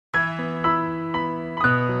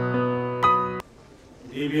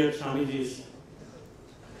revered Swamiji's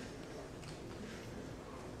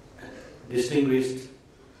distinguished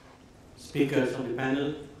speakers on the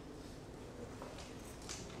panel,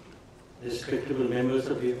 respectable members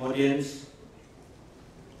of the audience,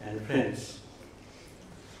 and friends.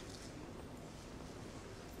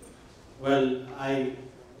 Well, I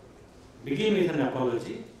begin with an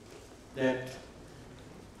apology that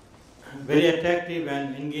very attractive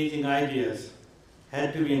and engaging ideas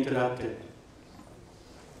had to be interrupted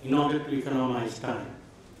in order to economize time.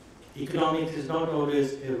 Economics is not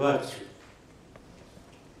always a virtue.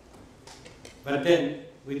 But then,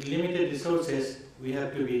 with limited resources, we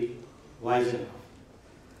have to be wise enough.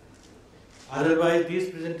 Otherwise, these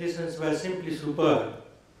presentations were simply superb,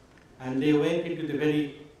 and they went into the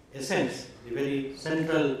very essence, the very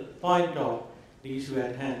central point of the issue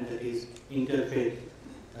at hand, that is interfaith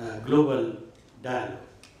global dialogue.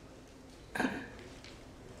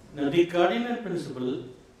 Now, the cardinal principle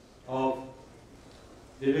of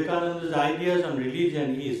Vivekananda's ideas on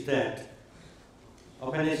religion is that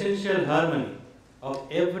of an essential harmony of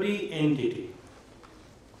every entity,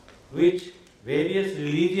 which various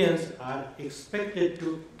religions are expected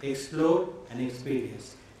to explore and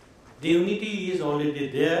experience. The unity is already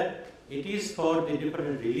there. It is for the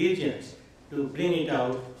different religions to bring it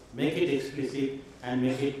out, make it explicit, and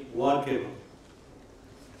make it workable.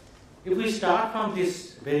 If we start from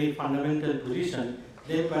this very fundamental position,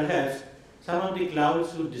 then perhaps some of the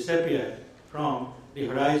clouds would disappear from the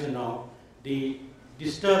horizon of the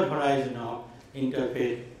disturbed horizon of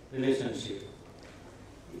interfaith relationship.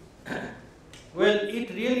 Well, it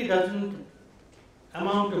really doesn't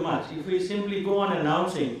amount to much if we simply go on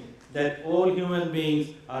announcing that all human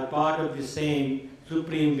beings are part of the same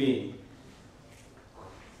supreme being.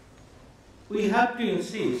 We have to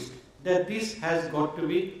insist that this has got to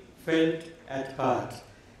be felt at heart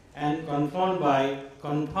and confound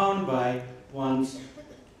by one's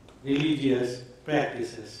religious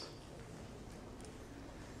practices.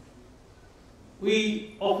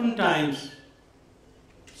 We oftentimes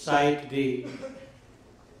cite the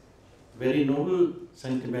very noble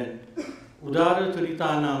sentiment, Udara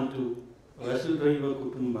Charitanam tu Vasudhaiva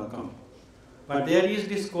Kutumbakam. But there is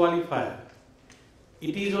this qualifier.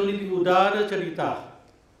 It is only the Udara Charita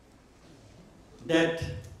that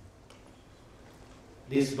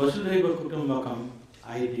this Vasudhaiva Kutumbakam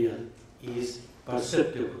ideal is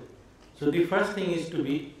perceptible. So the first thing is to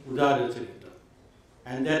be Udara Charita.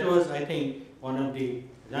 And that was, I think, one of the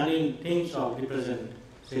running themes of the present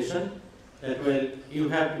session, that, well, you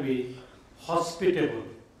have to be hospitable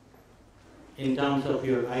in terms of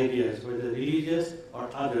your ideas, whether religious or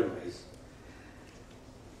otherwise.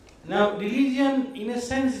 Now, religion, in a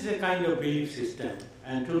sense, is a kind of belief system.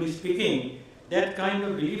 And truly speaking, that kind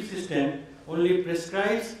of belief system only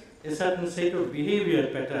prescribes a certain set of behavior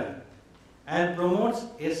pattern and promotes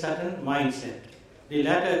a certain mindset. The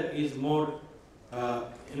latter is more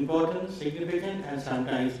important, significant, and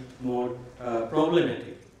sometimes more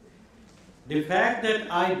problematic. The fact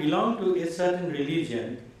that I belong to a certain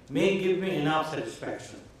religion may give me enough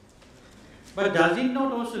satisfaction. But does it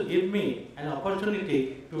not also give me an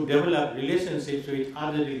opportunity to develop relationships with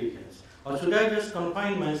other religions? Or should I just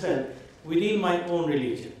confine myself within my own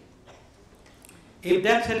religion? If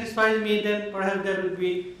that satisfies me, then perhaps there will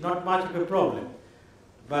be not much of a problem.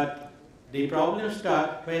 But the problems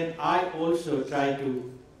start when I also try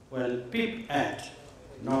to, well, peep at,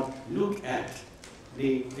 not look at,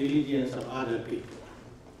 the religions of other people.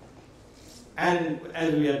 And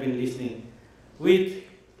as we have been listening, with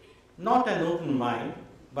not an open mind,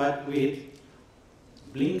 but with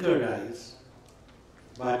blinkered eyes,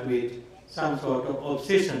 but with some sort of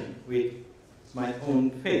obsession with my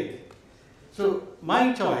own faith. So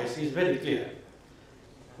my choice is very clear.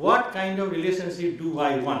 What kind of relationship do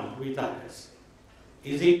I want with others?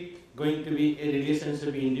 Is it going to be a relationship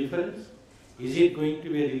of indifference? Is it going to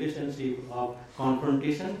be a relationship of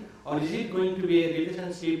confrontation? Or is it going to be a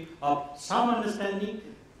relationship of some understanding?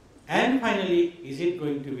 And finally, is it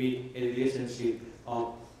going to be a relationship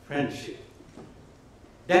of friendship?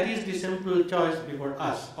 That is the simple choice before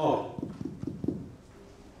us all.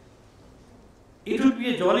 It would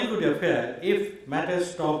be a jolly good affair if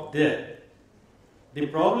matters stopped there. The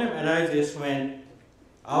problem arises when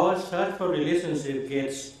our search for relationship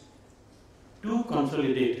gets too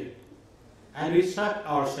consolidated and we shut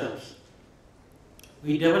ourselves.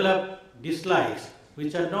 We develop dislikes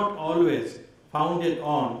which are not always founded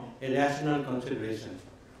on a rational consideration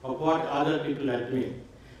of what other people are doing.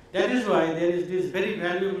 That is why there is this very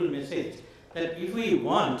valuable message that if we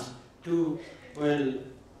want to, well,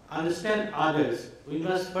 understand others, we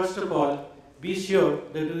must first of all be sure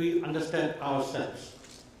that we understand ourselves.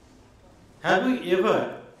 Have we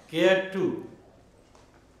ever cared to,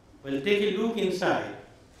 take a look inside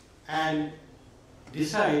and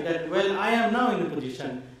decide that, I am now in a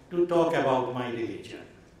position to talk about my religion?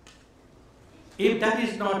 If that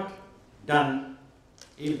is not done,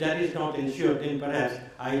 if that is not ensured, then perhaps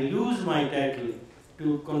I lose my title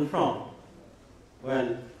to confront,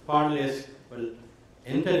 far less,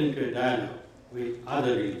 enter into a dialogue with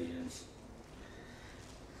other religions.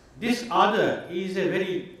 This other is a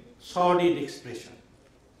very sordid expression.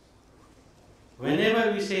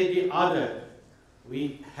 Whenever we say the other,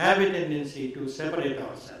 we have a tendency to separate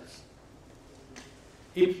ourselves.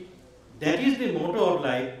 If that is the motto of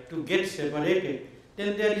life, to get separated,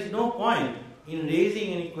 then there is no point in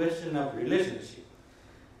raising any question of relationship.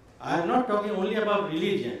 I am not talking only about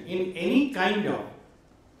religion. In any kind of,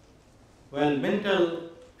 mental,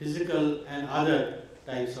 physical, and other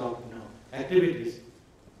types of activities,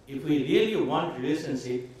 if we really want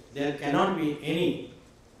relationship, there cannot be any,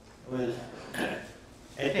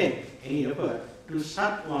 attempt, any effort to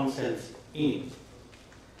shut oneself in.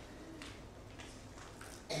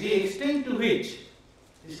 The extent to which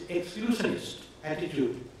this exclusionist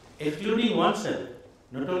attitude, excluding oneself,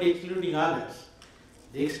 not only excluding others,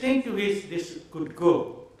 the extent to which this could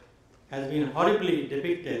go has been horribly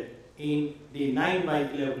depicted in the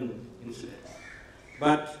 9/11 incident.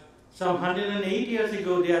 But some 108 years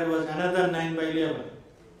ago, there was another 9/11.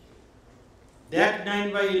 That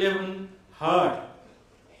 9/11 heard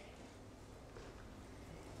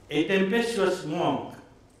a tempestuous monk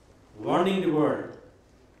warning the world.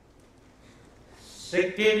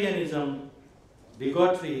 Sectarianism,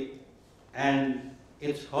 bigotry, and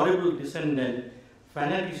its horrible descendant,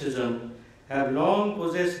 fanaticism, have long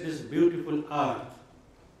possessed this beautiful earth.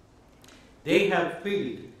 They have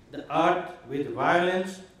filled the earth with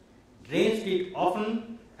violence, drenched it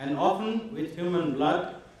often and often with human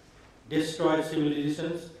blood, destroyed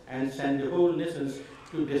civilizations, and sent the whole nations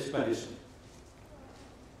to desperation.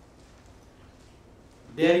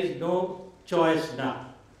 There is no choice now.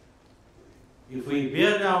 If we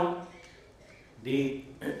bear down the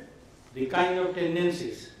kind of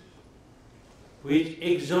tendencies which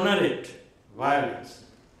exonerate violence,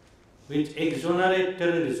 which exonerate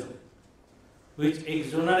terrorism, which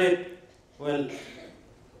exonerate,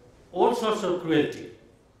 all sorts of cruelty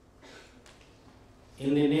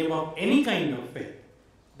in the name of any kind of faith,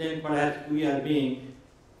 then perhaps we are being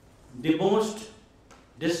the most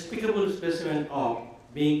despicable specimen of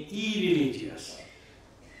being irreligious.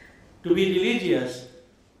 To be religious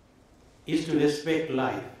is to respect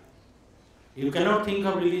life. You cannot think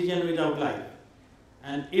of religion without life.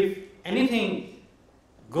 And if anything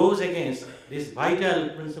goes against this vital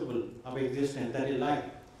principle of existence, that is life,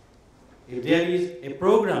 if there is a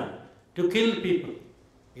program to kill people,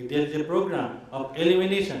 if there is a program of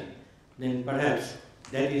elimination, then perhaps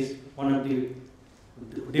that is one of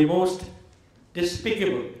the most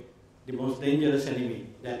despicable, the most dangerous enemy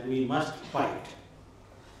that we must fight.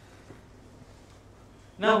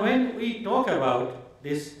 Now, when we talk about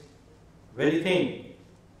this very thing,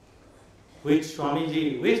 which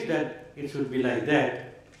Swamiji wished that it should be like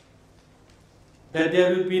that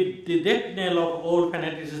there will be the death knell of all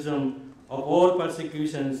fanaticism, of all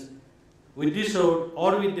persecutions, with the sword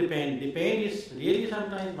or with the pen. The pen is really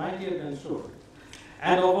sometimes mightier than sword.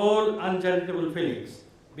 And of all uncharitable feelings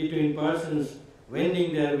between persons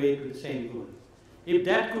wending their way to the same goal. If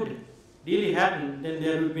that could really happen, then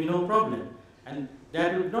there would be no problem. And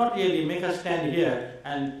that would not really make us stand here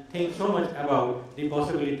and think so much about the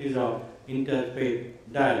possibilities of interfaith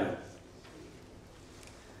dialogue.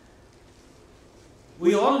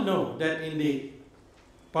 We all know that in the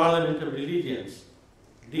Parliament of Religions,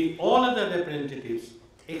 all other representatives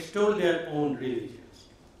extol their own religions.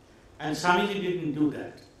 And Swamiji didn't do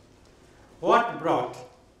that. What brought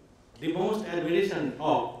the most admiration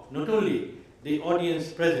of not only the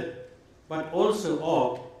audience present, but also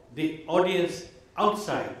of the audience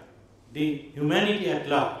outside, the humanity at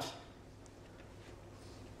large,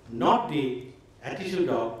 not the attitude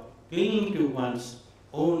of clinging to one's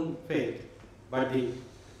own faith, but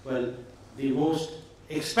the most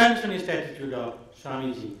expansionist attitude of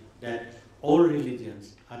Swamiji, that all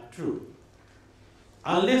religions are true.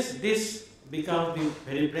 Unless this becomes the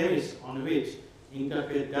very premise on which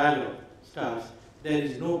interfaith dialogue starts, there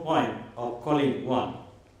is no point of calling one.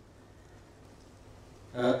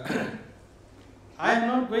 I am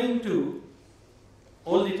not going to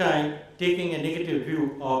all the time taking a negative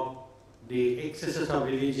view of the excesses of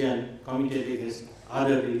religion committed against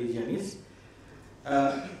other religions.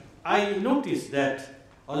 I notice that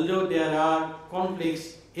although there are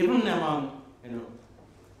conflicts even among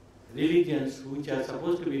religions which are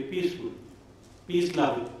supposed to be peaceful,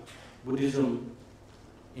 peace-loving, Buddhism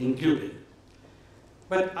included.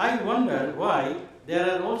 But I wonder why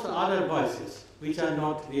there are also other voices which are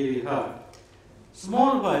not really heard.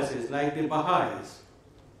 Small voices like the Baha'is.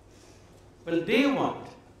 Well, they want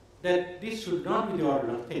that this should not be the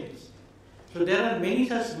order of things. So there are many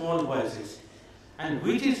such small voices, and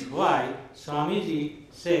which is why Swamiji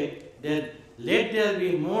said that let there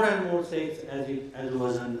be more and more sects, as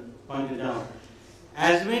was pointed out,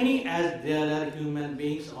 as many as there are human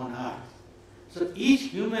beings on earth. So each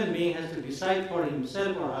human being has to decide for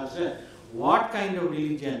himself or herself what kind of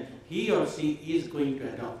religion he or she is going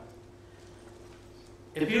to adopt.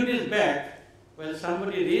 A few days back, well,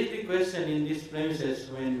 somebody raised the question in these premises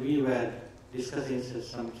when we were discussing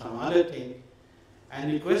some other thing,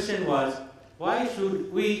 and the question was, why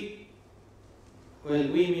should we, well,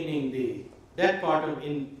 we meaning that part of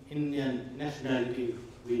Indian nationality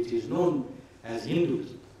which is known as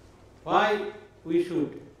Hindus, why we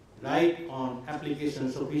should write on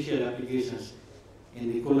applications, official applications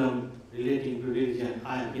in the column relating to religion,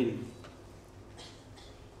 I am Hindu.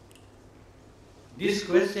 This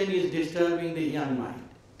question is disturbing the young mind.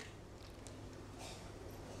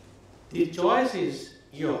 The choice is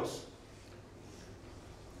yours.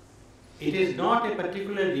 It is not a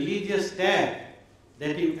particular religious tag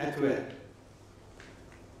that you acquire.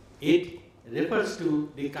 It refers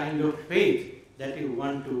to the kind of faith that you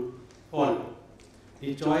want to follow.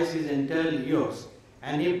 The choice is entirely yours.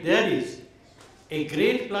 And if there is a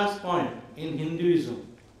great plus point in Hinduism,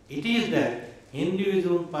 it is that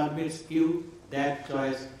Hinduism permits you that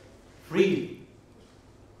choice freely.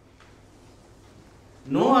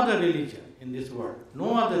 No other religion in this world,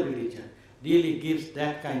 no other religion really gives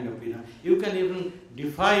that kind of freedom. You can even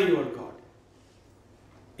defy your God.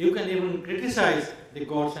 You can even criticize the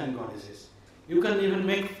gods and goddesses. You can even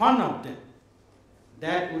make fun of them.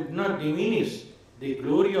 That would not diminish the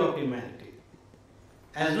glory of humanity.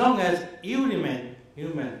 As long as you remain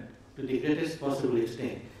human to the greatest possible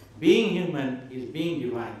extent, being human is being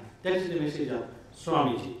divine. That is the message of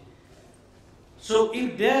Swamiji. So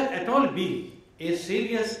if there at all be a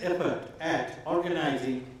serious effort at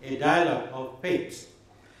organizing a dialogue of faiths,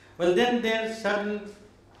 well then there certain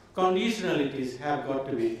conditionalities have got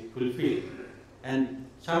to be fulfilled. And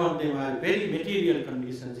some of them are very material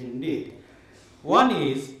conditions indeed. One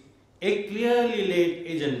is a clearly laid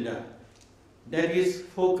agenda that is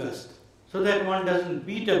focused, so that one doesn't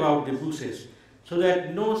beat about the bushes, so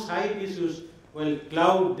that no side issues will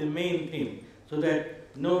cloud the main thing, so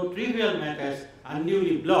that no trivial matters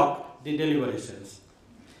unduly block the deliberations.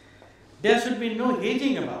 There should be no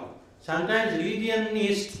hedging about. Sometimes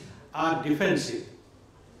religionists are defensive,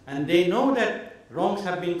 and they know that wrongs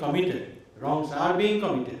have been committed, wrongs are being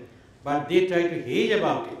committed, but they try to hedge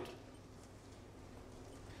about it.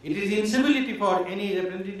 It is incivility for any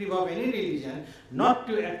representative of any religion not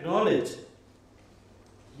to acknowledge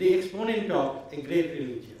the exponent of a great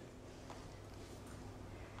religion.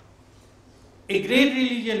 A great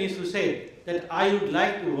religion is to say that I would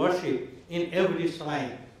like to worship in every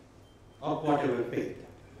shrine of whatever faith.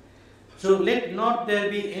 So let not there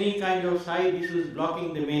be any kind of side issues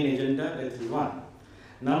blocking the main agenda, that is one.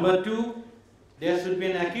 Number two, there should be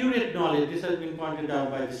an accurate knowledge, this has been pointed out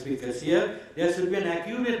by the speakers here, there should be an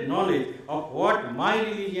accurate knowledge of what my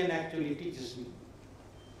religion actually teaches me.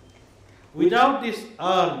 Without this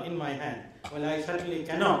arm in my hand, well, I certainly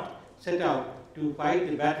cannot set out to fight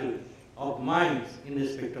the battle of minds in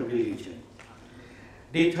respect of religion.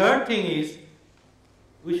 The third thing is,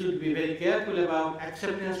 we should be very careful about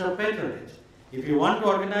acceptance of patronage. If you want to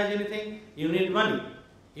organize anything, you need money,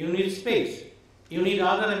 you need space, you need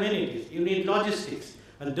other amenities, you need logistics,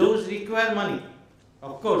 and those require money.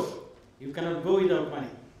 Of course, you cannot go without money.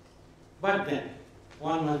 But then,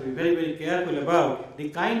 one must be very, very careful about the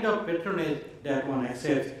kind of patronage that one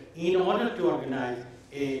accepts in order to organize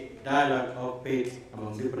a dialogue of faith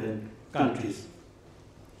among different countries.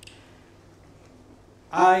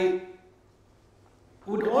 I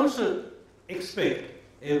would also expect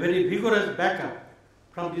a very vigorous backup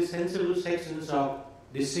from the sensible sections of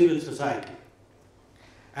the civil society.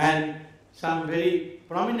 And some very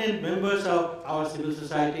prominent members of our civil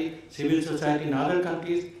society in other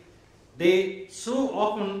countries, they so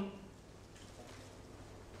often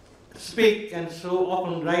speak and so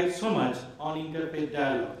often write so much on interfaith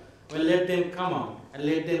dialogue. Well, let them come out and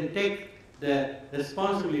let them take the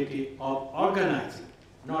responsibility of organizing,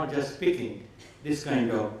 not just speaking, this kind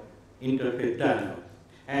of interfaith dialogue.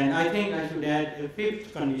 And I think I should add a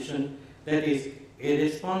fifth condition, that is a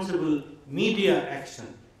responsible media action.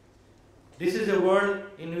 This is a world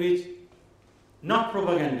in which not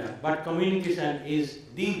propaganda, but communication is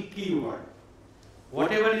the key word.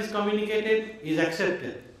 Whatever is communicated is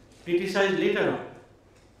accepted, criticized later on,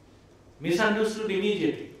 misunderstood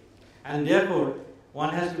immediately. And therefore,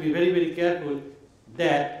 one has to be very, very careful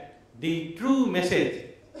that the true message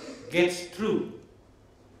gets through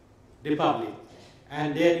the public.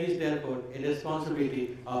 And there is therefore a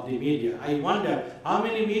responsibility of the media. I wonder how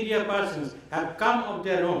many media persons have come of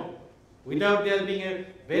their own without there being a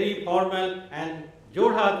very formal and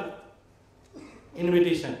jorhat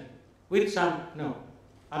invitation with some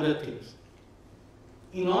other things.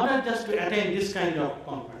 In order just to attend this kind of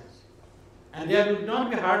conference, and there would not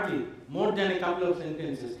be hardly more than a couple of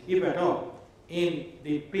sentences, if at all, in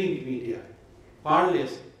the print media, far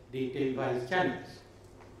less the televised channels.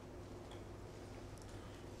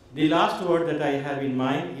 The last word that I have in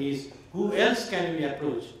mind is, who else can we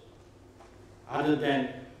approach other than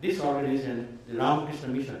this organization, the Ramakrishna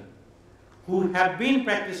Mission, who have been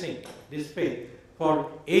practicing this faith for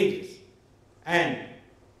ages, and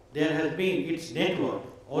there has been its network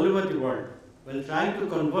all over the world, well, trying to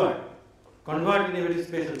convert in a very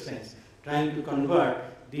special sense, trying to convert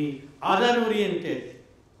the other-oriented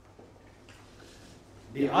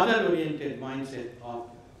mindset of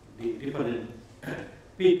the different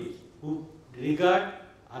people who regard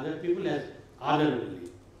other people as otherworldly.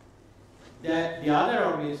 The other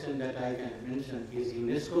organization that I can mention is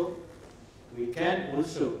UNESCO. We can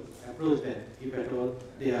also approach them if at all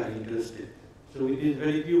they are interested. So with these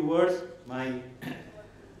very few words, my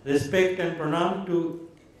respect and pranam to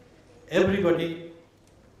everybody,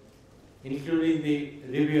 including the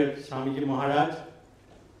revered Swamiji Maharaj.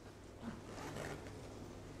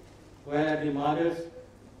 Where are the mothers,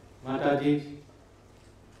 Matajis?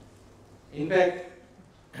 In fact,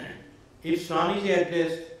 if Swamiji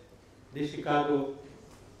addressed the Chicago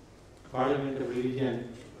Parliament of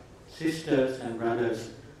Religion sisters and brothers,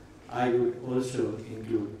 I would also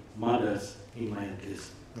include mothers in my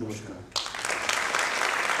address. Namaskar.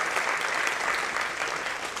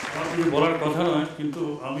 আপনি বলার কথা নয়, কিন্তু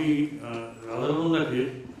আমি রাধারমণদাকে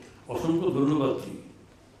অসংখ্য ধন্যবাদ দিই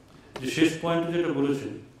যে শেষ পয়েন্টে যেটা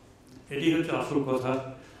বলেছেন এটি হচ্ছে আসল কথা,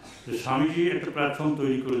 যে স্বামীজি একটা প্ল্যাটফর্ম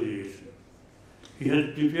তৈরি করে দিয়ে গেছেন। He has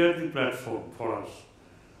prepared the platform for us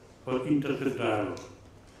for interfaith dialogue,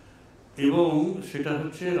 এবং সেটা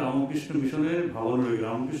হচ্ছে রামকৃষ্ণ মিশনের ভাবনা।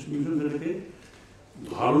 রামকৃষ্ণ মিশন যেটাকে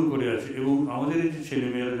ধারণ করে আছে, এবং আমাদের এই যে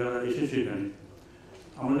ছেলেমেয়েরা যারা এসেছে এখানে,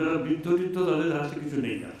 আমরা যারা বৃদ্ধ তাদের হাতে কিছু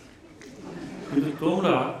নেই না, কিন্তু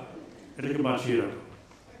তোমরা এটাকে বাঁচিয়ে রাখো।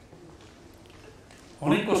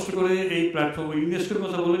 অনেক কষ্ট করে এই প্ল্যাটফর্ম, ইউনেস্কোর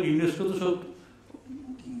কথা বলেন, ইউনেস্কো তো সব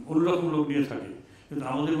অন্যরকম লোক নিয়ে থাকে, কিন্তু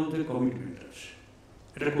আমাদের মধ্যে কমিটমেন্ট আছে,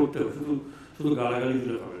 এটা করতে হবে। শুধু গালাগালি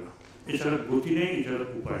দিলে হবে না, এছাড়া গতি নেই, এছাড়া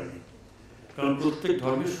উপায় নেই। কারণ প্রত্যেক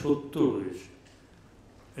ধর্মের সত্য রয়েছে।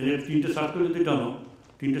 এই যে 3টে সার্কেল যদি টানো,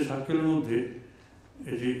 3টে সার্কেলের মধ্যে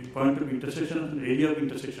এই যে পয়েন্ট অফ ইন্টারসেকশন আছে, এরিয়া অফ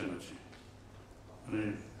ইন্টারসেকশন আছে, মানে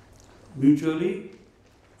মিউচুয়ালি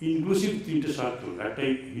ইনক্লুসিভ 3টে সার্কেল, একটা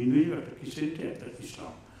হিন্দুইজম, একটা খ্রিস্টানিটি, একটা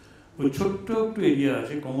ইসলাম। ওই ছোট্ট একটু এরিয়া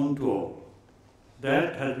আছে common to all, that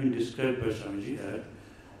has been described by Swamiji as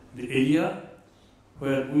the area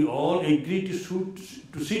where we all agree to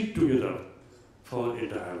sit together for a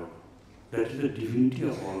dialogue. That is the divinity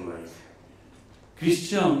of all life.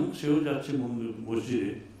 Christian, সেও যাচ্ছে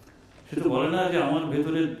মসজিদে, সে তো বলে না যে আমার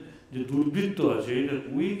ভেতরে যে দুর্বৃত্ত আছে, এটা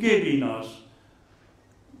wicked in us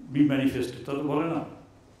B manifested, তা তো বলে না।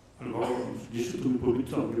 যিশু তুমি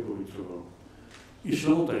পবিত্র, আমাকে পবিত্র করো।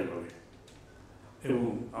 ইসলামও তাই বলে, এবং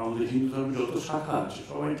আমাদের হিন্দু ধর্মের যত শাখা আছে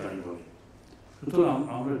সবাই তাই বলে। সুতরাং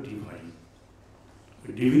আমরা divine,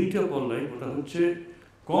 divinity of all life, ওটা হচ্ছে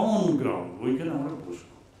কমন গ্রাউন্ড, ওইখানে আমরা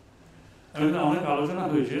বসবো। এখানে অনেক আলোচনা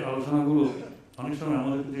হয়েছে, আলোচনাগুলো অনেক সময়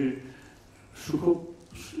আমাদের যে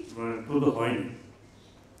সুখপ্রদ হয়নি,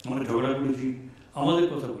 আমরা ঝগড়া করেছি, আমাদের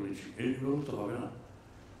কথা বলেছি, এইগুলো তো হবে না।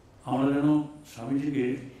 আমরা যেন স্বামীজিকে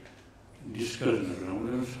ডিসকাস না করি, আমরা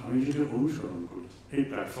যেন স্বামীজিকে অনুসরণ করি। এই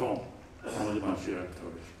প্ল্যাটফর্ম আমাদের বাঁচিয়ে রাখতে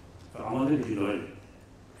হবে, আমাদের হৃদয়ে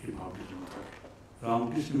এই ভাবটি যেন থাকে।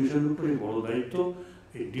 রামকৃষ্ণ মিশনের উপরে বড় দায়িত্ব,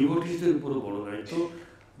 এই ডিভোটিসদের উপরও বড় দায়িত্ব,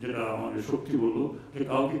 যেটা আমাদের শক্তি বললো যে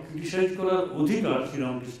কাউকে ক্রিটিসাইজ করার অধিকার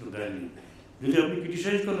শ্রীরামকৃষ্ণ দেয়নি। যদি আপনি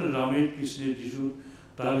ক্রিটিসাইজ করেন রামের, কৃষ্ণের, যিশুর,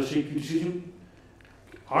 তাহলে সেই ক্রিটিসিজম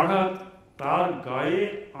আঘাত তার গায়ে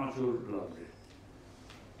আঁচড় লাগবে,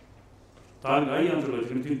 তার গায়ে আঁচড় লাগবে,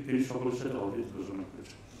 কিন্তু তিনি সকলের সাথে অদ্বৈত ঘোষণা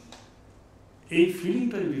করেছেন। এই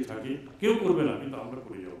ফিলিংটা যদি থাকে, কেউ করবে না, কিন্তু আমরা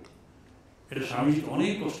করে যাবো। এটা স্বামীজি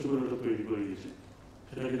অনেক কষ্ট করে ওটা তৈরি করে দিয়েছেন,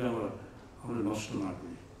 সেটাকে আমরা নষ্ট না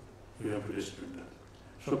করি।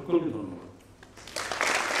 সকলকে ধন্যবাদ।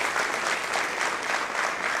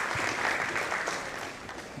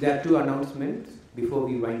 There are two announcements before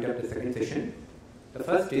we wind up the second session. The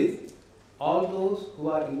first is, all those who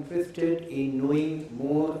are interested in knowing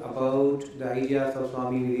more about the ideas of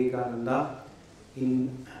Swami Vivekananda,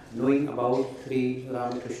 in knowing about Sri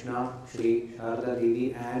Ramakrishna, Sri Sharada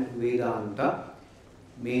Devi and Vedanta,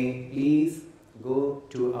 may please go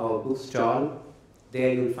to our bookstall.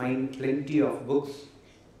 There you will find plenty of books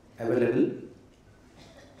available.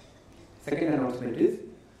 Second announcement is,